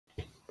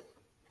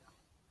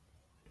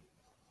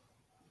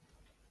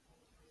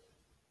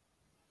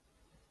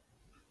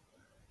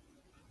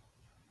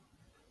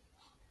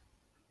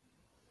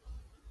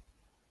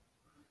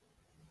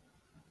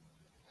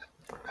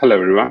Hello,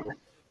 everyone.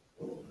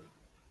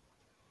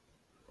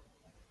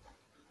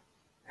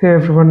 Hey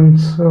everyone,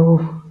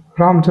 so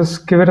Ram,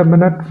 just give it a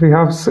minute. We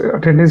have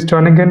attendees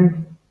joining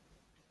in.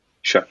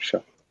 Sure,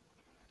 sure.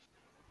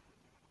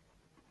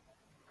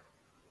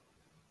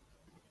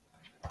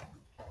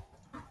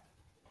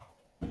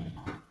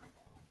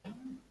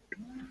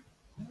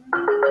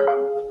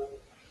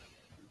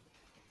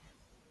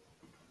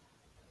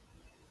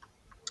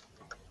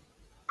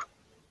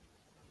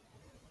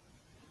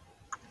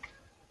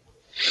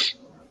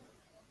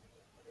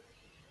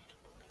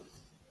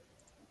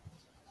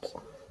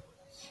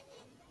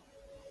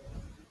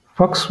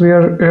 Folks, we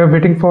are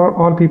waiting for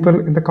all people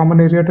in the common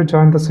area to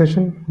join the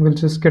session. We'll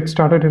just get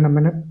started in a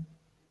minute.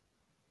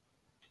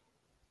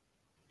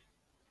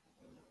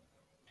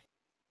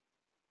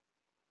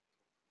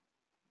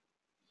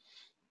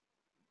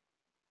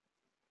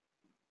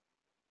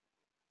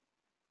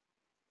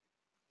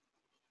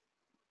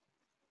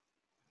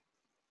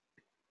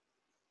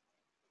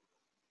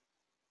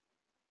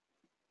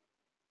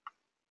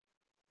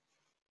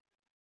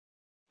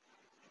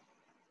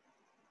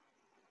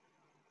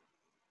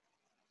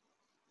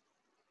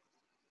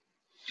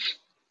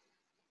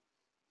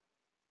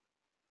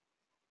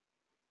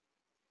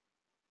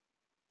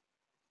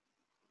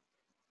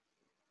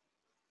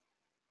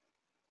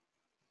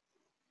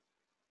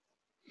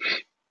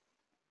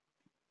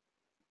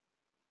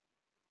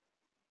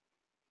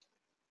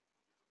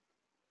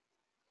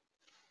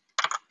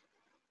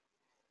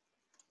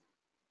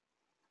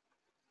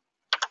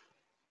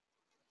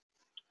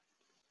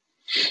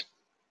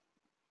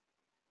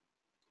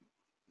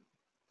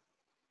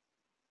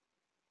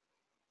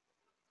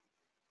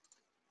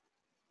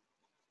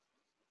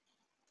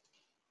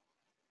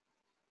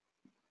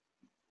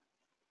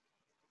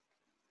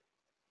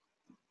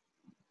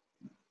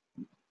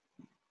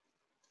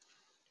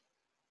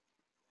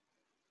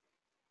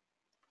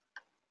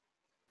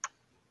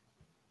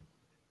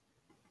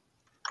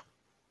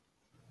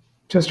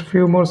 Just a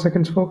few more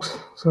seconds, folks.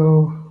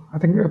 So I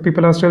think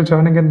people are still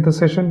joining in the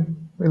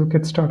session. We'll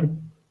get started.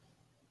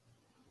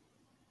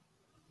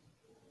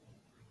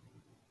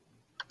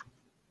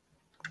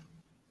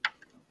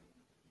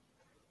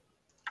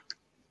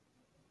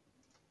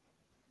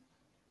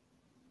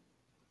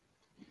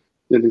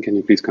 Then can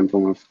you please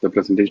confirm if the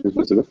presentation is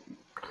visible?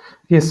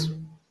 Yes.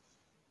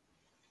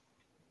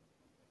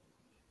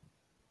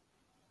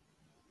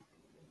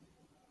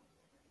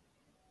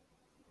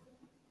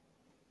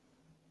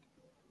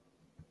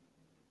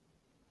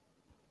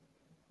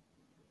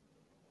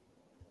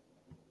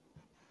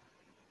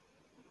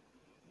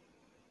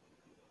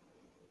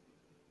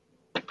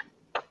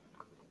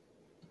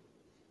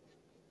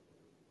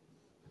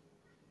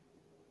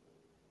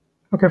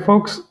 Okay,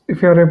 folks,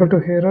 if you are able to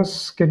hear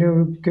us, can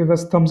you give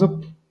us thumbs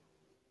up?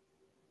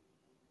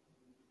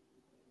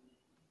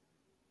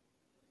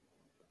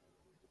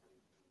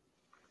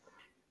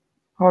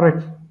 All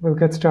right, we'll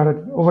get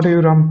started. Over to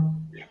you,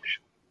 Ram. Yeah,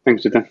 sure.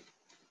 Thanks, Jitan.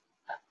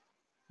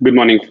 Good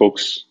morning,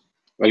 folks.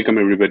 Welcome,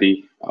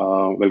 everybody.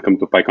 Welcome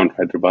to PyConf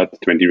Hyderabad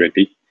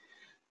 2020.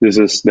 This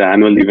is the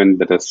annual event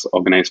that is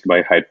organized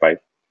by HydePy.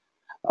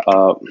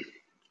 Uh,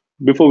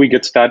 Before we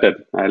get started,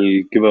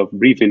 I'll give a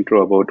brief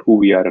intro about who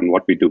we are and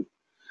what we do.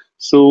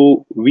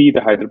 So, we,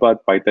 the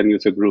Hyderabad Python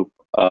user group,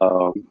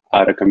 are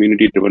a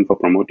community driven for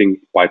promoting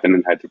Python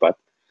in Hyderabad.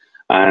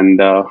 And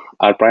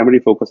our primary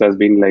focus has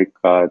been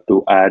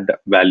to add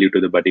value to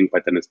the budding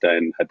Pythonista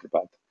in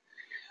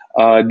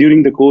Hyderabad.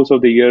 During the course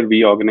of the year,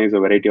 we organize a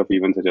variety of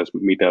events such as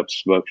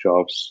meetups,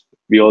 workshops.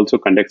 We also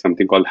conduct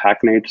something called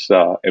Hack Nights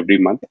every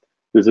month.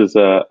 This is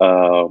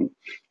a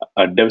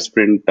dev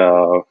sprint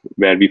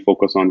where we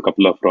focus on a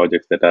couple of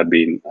projects that are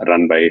being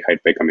run by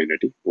HydePy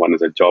community. One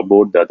is a job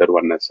board, the other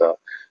one is a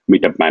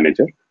meetup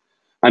manager.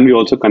 And we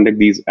also conduct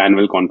these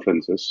annual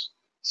conferences.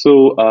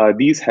 So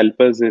these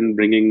help us in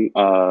bringing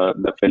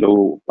the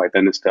fellow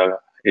Pythonista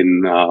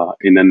in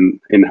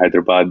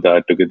Hyderabad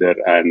together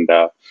and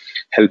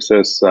helps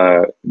us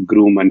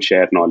groom and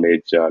share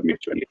knowledge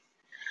mutually.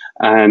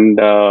 And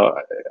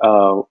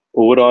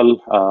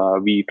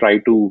overall, we try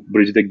to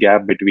bridge the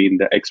gap between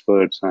the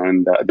experts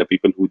and the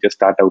people who just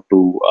start out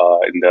to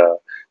in the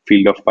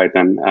field of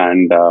Python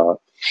and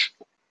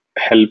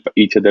help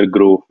each other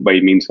grow by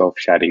means of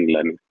sharing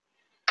learning.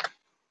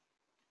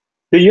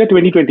 The year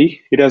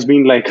 2020, it has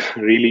been like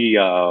really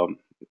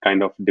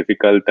kind of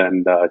difficult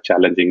and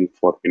challenging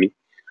for many,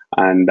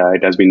 and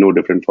it has been no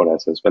different for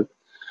us as well.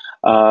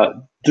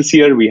 This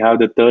year, we have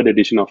the third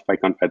edition of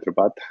PyConf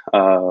Hyderabad.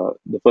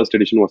 The first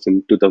edition was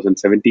in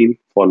 2017,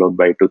 followed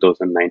by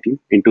 2019.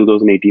 In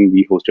 2018,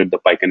 we hosted the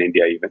PyCon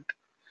India event.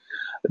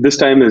 This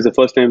time is the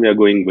first time we are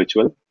going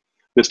virtual.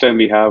 This time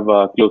we have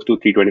close to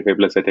 325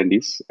 plus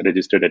attendees,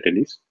 registered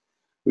attendees.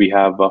 We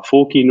have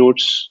four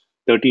keynotes,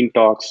 13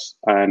 talks,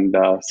 and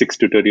six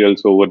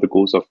tutorials over the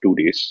course of 2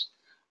 days.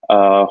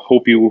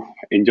 Hope you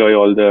enjoy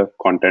all the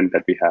content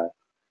that we have.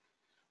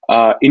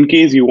 In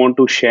case you want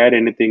to share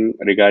anything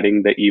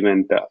regarding the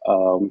event,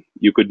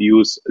 you could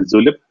use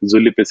Zulip.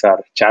 Zulip is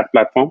our chat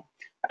platform.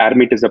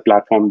 Airmeet is a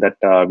platform that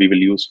we will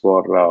use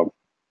for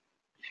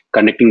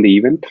conducting the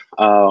event.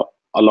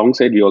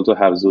 Alongside, we also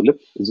have Zulip.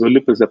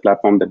 Zulip is a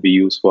platform that we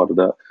use for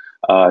the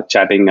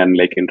chatting and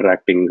like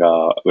interacting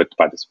with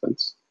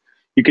participants.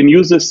 You can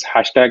use this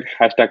hashtag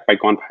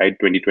PyConf Hide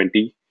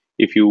 2020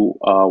 if you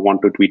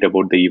want to tweet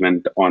about the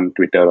event on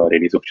Twitter or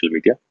any social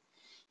media.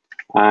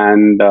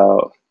 And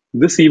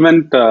this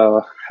event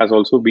has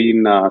also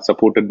been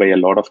supported by a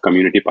lot of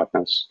community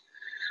partners.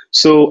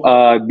 So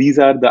these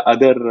are the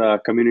other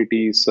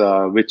communities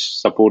which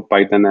support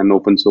Python and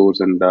open source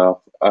and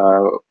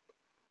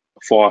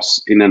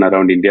FOSS in and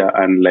around India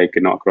and like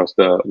across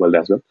the world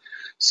as well.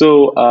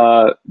 So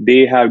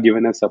they have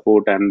given us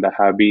support and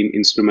have been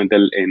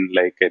instrumental in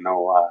like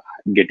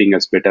getting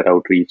us better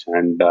outreach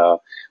and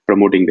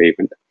promoting the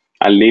event.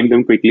 I'll name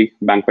them quickly: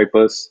 Bank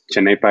Pipers,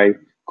 Chennai Pi,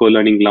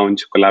 Co-Learning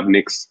Lounge,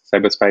 CollabNix,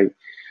 CyberSpy,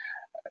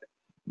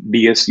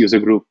 DS user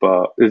group.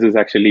 This is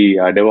actually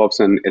DevOps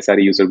and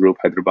SRE user group,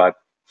 Hyderabad,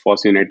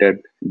 FOSS United,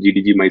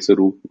 GDG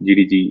Mysuru,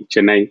 GDG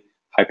Chennai,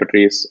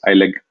 Hypertrace,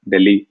 iLeg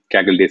Delhi,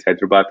 Kaggle Days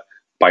Hyderabad,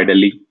 Pi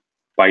Delhi,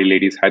 Pi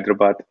Ladies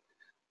Hyderabad,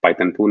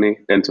 Python Pune,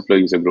 TensorFlow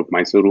user group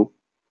Mysuru,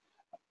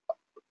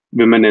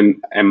 Women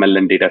in ML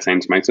and Data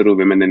Science Mysuru,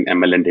 Women in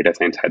ML and Data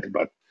Science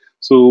Hyderabad.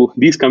 So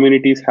these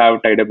communities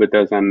have tied up with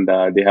us and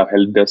they have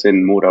helped us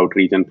in more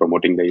outreach and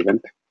promoting the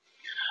event.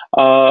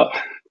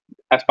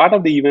 As part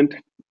of the event,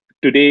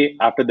 today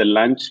after the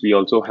lunch, we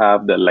also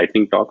have the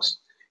lightning talks.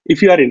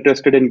 If you are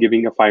interested in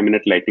giving a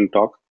 5-minute lightning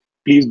talk,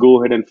 please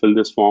go ahead and fill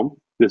this form.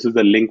 This is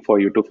the link for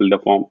you to fill the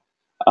form.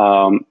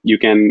 You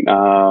can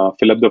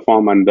fill up the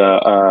form and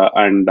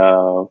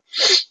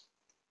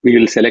we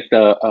will select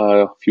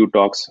a few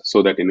talks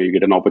so that you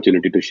get an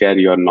opportunity to share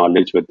your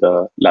knowledge with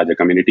the larger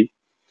community.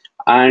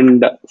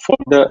 And for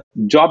the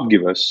job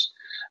givers,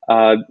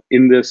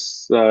 in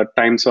this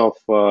times of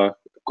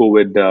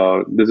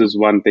COVID, this is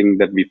one thing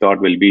that we thought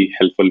will be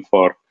helpful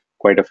for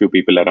quite a few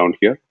people around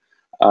here.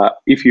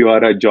 If you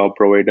are a job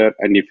provider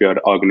and if your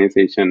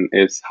organization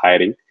is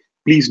hiring,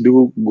 please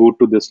do go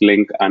to this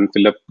link and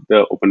fill up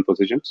the open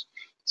positions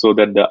so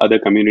that the other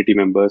community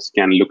members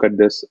can look at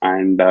this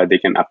and they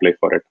can apply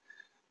for it.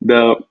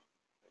 The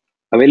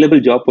available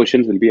job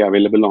positions will be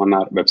available on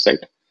our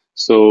website.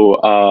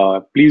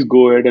 So please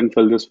go ahead and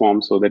fill this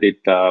form so that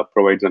it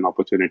provides an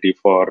opportunity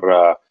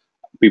for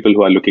people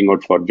who are looking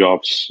out for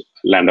jobs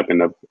land up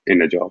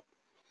in a job.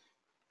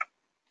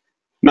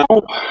 Now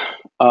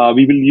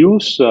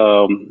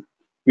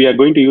we are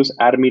going to use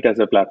AirMeet as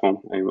a platform.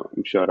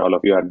 I'm sure all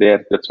of you are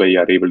there. That's why you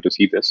are able to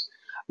see this.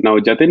 Now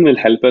Jatin will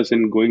help us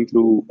in going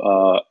through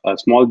a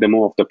small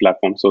demo of the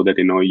platform so that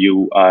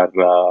you are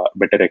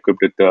better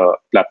equipped with the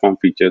platform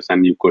features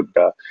and you could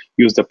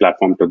use the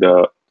platform to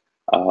the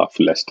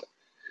fullest.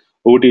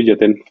 Over to you,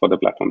 Jatin, for the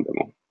platform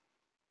demo.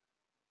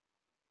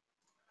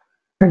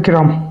 Thank you,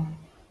 Ram.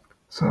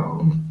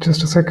 So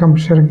just a sec, I'm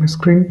sharing my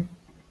screen.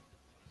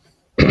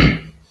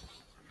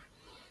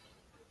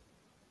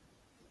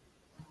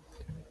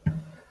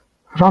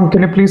 Ram,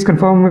 can you please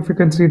confirm if you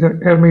can see the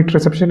AirMeet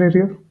reception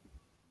area?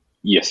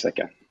 Yes, I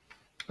can.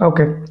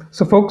 Okay,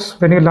 so folks,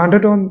 when you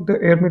landed on the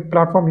AirMeet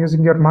platform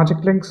using your magic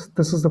links,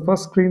 this is the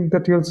first screen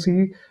that you'll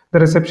see, the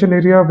reception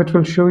area, which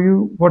will show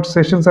you what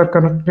sessions are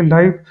currently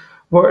live.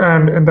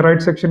 And in the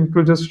right section, it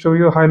will just show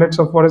you highlights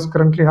of what is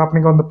currently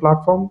happening on the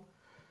platform.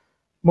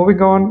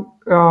 Moving on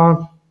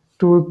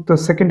to the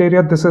second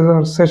area, this is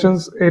our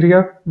sessions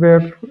area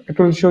where it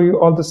will show you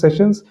all the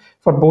sessions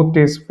for both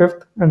days,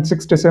 5th and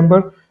 6th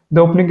December. The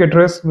opening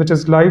address, which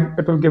is live,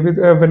 it will give you,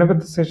 whenever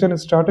the session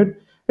is started,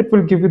 it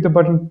will give you the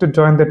button to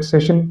join that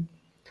session.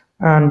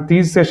 And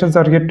these sessions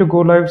are yet to go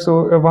live.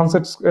 So once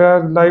it's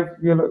live,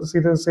 you'll see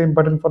the same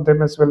button for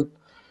them as well.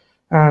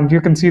 And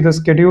you can see the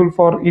schedule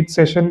for each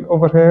session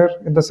over here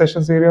in the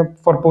sessions area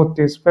for both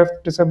days,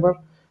 5th December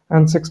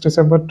and 6th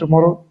December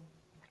tomorrow.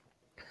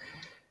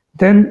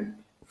 Then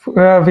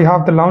we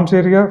have the lounge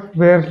area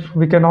where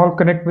we can all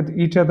connect with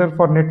each other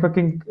for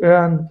networking.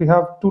 And we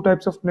have two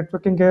types of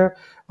networking here.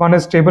 One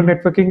is table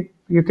networking.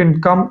 You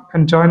can come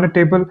and join a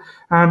table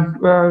and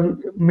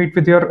meet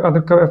with your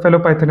other fellow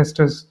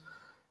Pythonisters.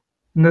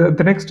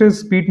 The next is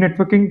speed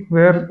networking,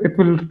 where it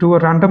will do a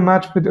random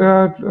match with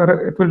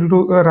it will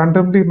do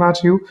randomly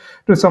match you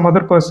to some other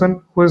person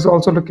who is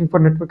also looking for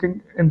networking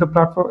in the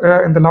platform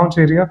in the lounge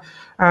area,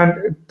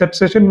 and that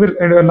session will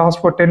last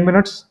for 10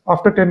 minutes.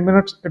 After 10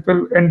 minutes, it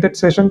will end that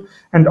session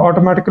and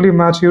automatically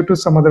match you to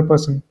some other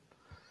person.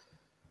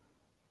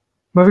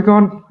 Moving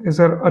on is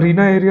our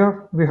arena area.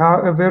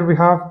 Where we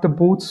have the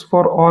booths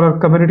for all our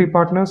community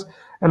partners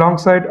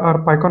alongside our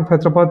PyConf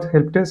Hyderabad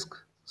help desk.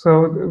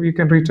 So you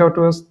can reach out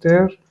to us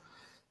there.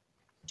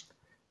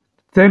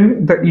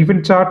 Then the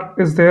event chart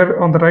is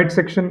there on the right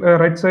section,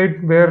 right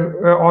side,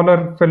 where all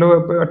our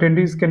fellow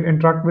attendees can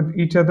interact with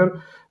each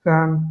other.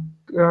 And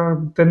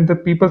then the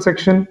people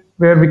section,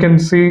 where we can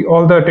see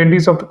all the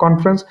attendees of the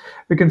conference.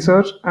 We can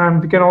search,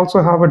 and we can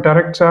also have a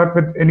direct chat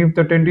with any of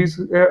the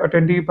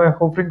attendee by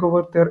hovering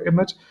over their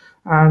image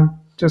and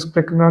just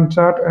clicking on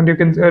chat, and you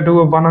can do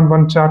a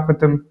one-on-one chat with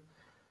them.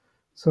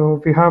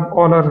 So we have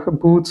all our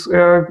booths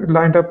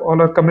lined up,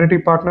 all our community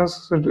partners.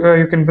 So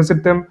you can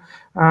visit them,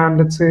 and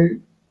let's say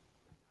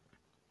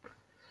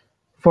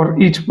for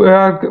each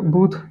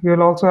booth,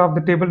 you'll also have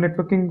the table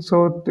networking.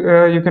 So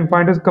you can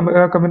find a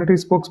community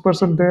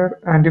spokesperson there,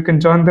 and you can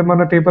join them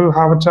on a table,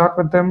 have a chat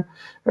with them,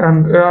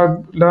 and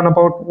learn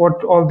about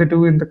what all they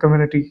do in the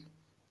community.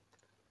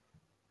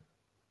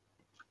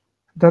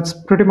 That's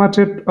pretty much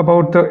it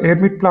about the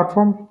AirMeet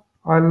platform.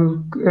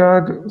 I'll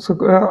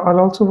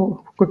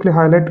also quickly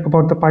highlight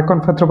about the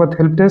PyConf Hyderabad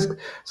help desk.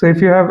 So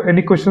if you have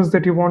any questions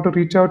that you want to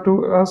reach out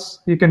to us,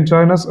 you can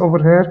join us over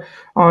here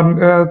on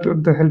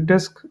the help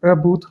desk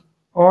booth,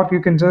 or you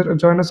can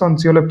join us on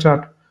Zeolab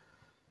chat.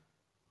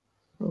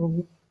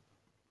 So,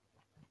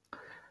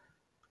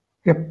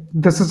 yep,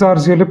 this is our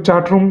Zeolab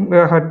chat room,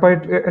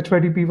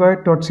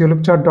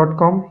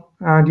 hydpy.zeolabchat.com,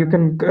 and you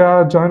can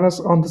join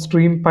us on the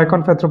stream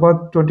PyConf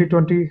Hyderabad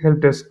 2020 help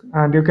desk,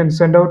 and you can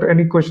send out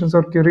any questions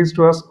or queries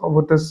to us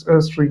over this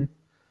stream.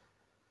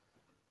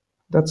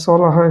 That's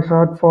all I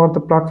had for the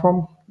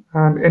platform.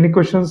 And any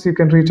questions, you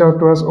can reach out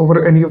to us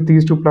over any of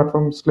these two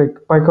platforms, like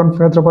PyConf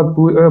Hyderabad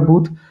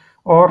booth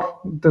or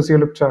the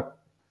Zeolab chat.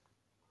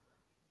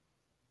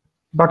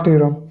 Back to you,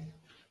 Ram.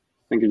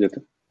 Thank you,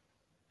 Jatin.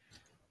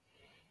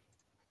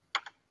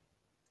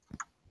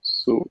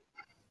 So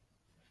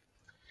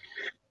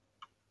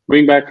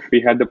going back, we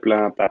had the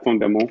platform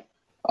demo.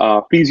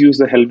 Please use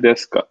the help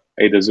desk,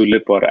 either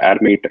Zulip or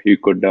Airmate. You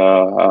could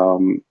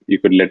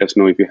let us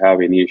know if you have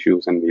any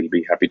issues, and we'll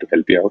be happy to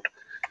help you out.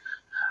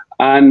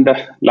 And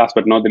last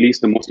but not the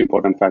least, the most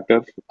important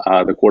factor,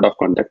 the code of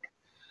conduct.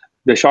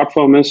 The short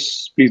form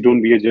is: please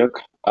don't be a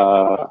jerk.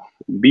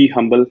 Be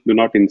humble. Do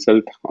not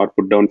insult or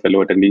put down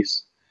fellow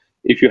attendees.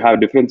 If you have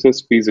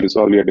differences, please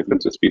resolve your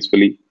differences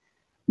peacefully.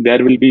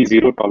 There will be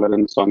zero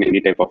tolerance on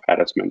any type of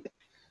harassment.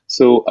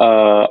 So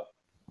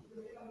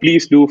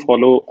please do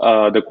follow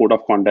the code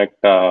of conduct.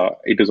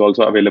 It is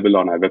also available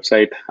on our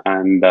website,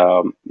 and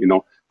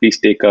please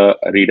take a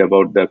read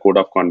about the code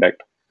of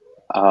conduct.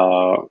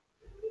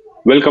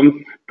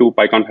 Welcome to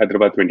PyConf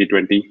Hyderabad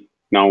 2020.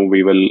 Now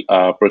we will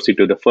proceed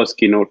to the first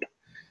keynote.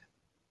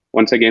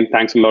 Once again,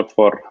 thanks a lot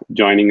for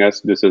joining us.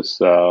 This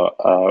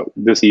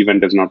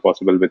event is not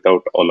possible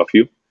without all of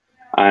you,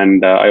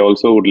 and I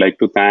also would like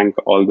to thank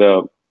all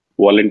the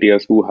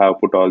volunteers who have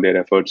put all their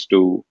efforts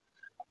to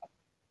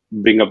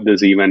bring up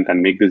this event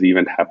and make this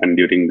event happen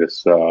during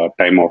this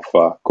time of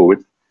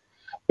COVID.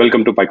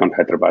 Welcome to PyConf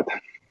Hyderabad.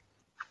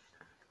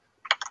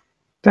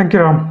 Thank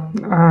you, Ram,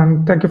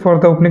 and thank you for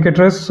the opening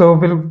address. So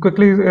we'll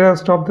quickly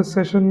stop this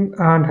session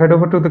and head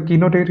over to the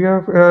keynote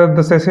area,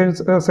 the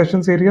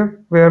sessions area,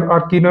 where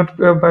our keynote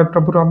by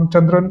Prabhu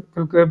Ramachandran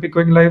will be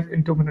going live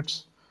in 2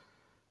 minutes,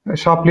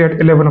 sharply at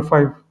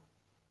 11:05.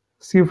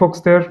 See you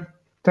folks there.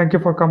 Thank you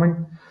for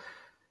coming.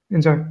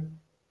 Enjoy.